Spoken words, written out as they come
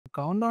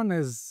Countdown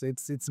is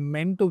it's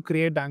meant to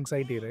create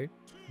anxiety, right?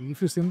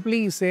 If you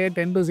simply say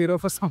 10 to 0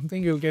 for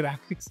something, you'll get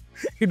anxious.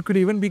 It could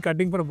even be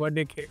cutting for a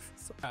birthday cake.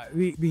 So,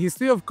 the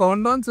history of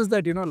countdowns is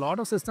that, a lot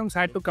of systems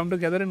had to come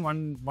together in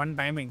one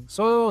timing.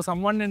 So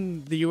someone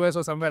in the US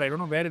or somewhere, I don't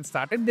know where it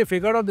started, they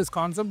figured out this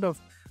concept of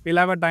we'll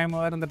have a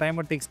timer and the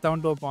timer ticks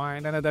down to a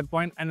point, and at that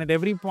point, and at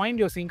every point,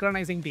 you're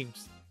synchronizing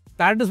teams.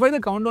 That is why the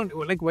countdown,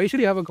 like, why should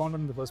you have a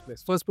countdown in the first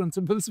place? First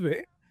principles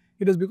way.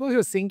 It is because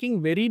you're syncing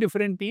very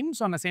different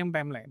teams on the same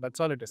timeline. That's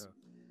all it is.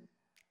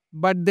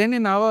 But then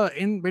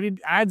when it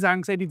adds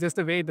anxiety just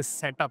the way it is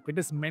set up, it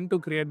is meant to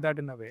create that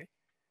in a way.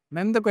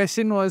 Then the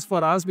question was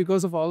for us,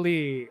 because of all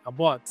the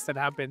aborts that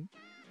happen,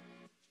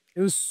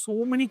 there was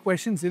so many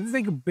questions. It's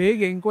like a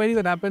big inquiry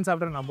that happens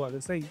after an abort.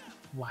 It's like,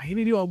 why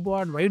did you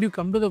abort? Why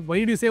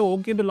did you say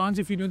okay to launch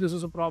if you knew this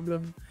was a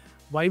problem?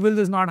 Why will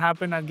this not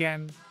happen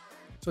again?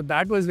 So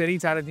that was very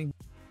challenging.